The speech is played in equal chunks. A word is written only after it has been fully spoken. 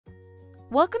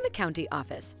Welcome to County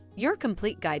Office, your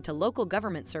complete guide to local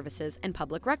government services and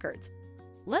public records.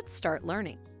 Let's start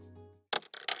learning.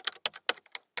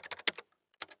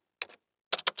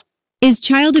 Is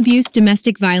child abuse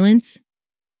domestic violence?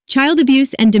 Child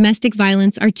abuse and domestic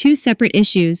violence are two separate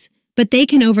issues, but they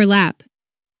can overlap.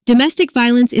 Domestic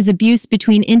violence is abuse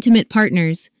between intimate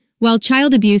partners, while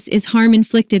child abuse is harm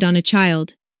inflicted on a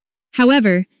child.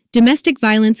 However, domestic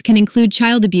violence can include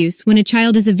child abuse when a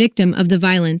child is a victim of the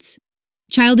violence.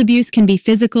 Child abuse can be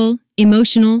physical,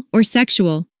 emotional, or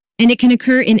sexual, and it can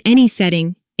occur in any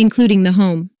setting, including the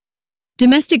home.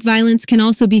 Domestic violence can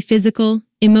also be physical,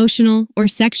 emotional, or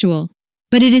sexual,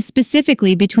 but it is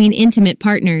specifically between intimate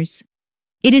partners.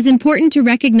 It is important to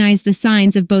recognize the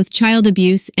signs of both child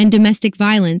abuse and domestic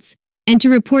violence, and to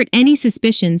report any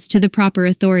suspicions to the proper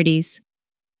authorities.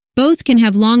 Both can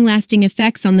have long-lasting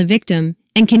effects on the victim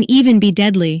and can even be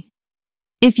deadly.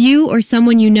 If you or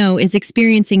someone you know is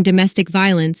experiencing domestic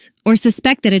violence or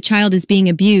suspect that a child is being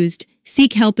abused,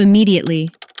 seek help immediately.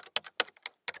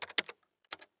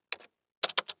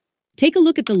 Take a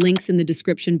look at the links in the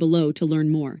description below to learn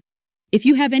more. If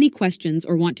you have any questions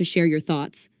or want to share your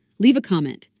thoughts, leave a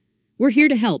comment. We're here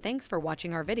to help. Thanks for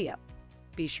watching our video.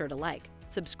 Be sure to like,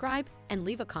 subscribe, and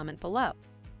leave a comment below.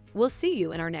 We'll see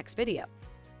you in our next video.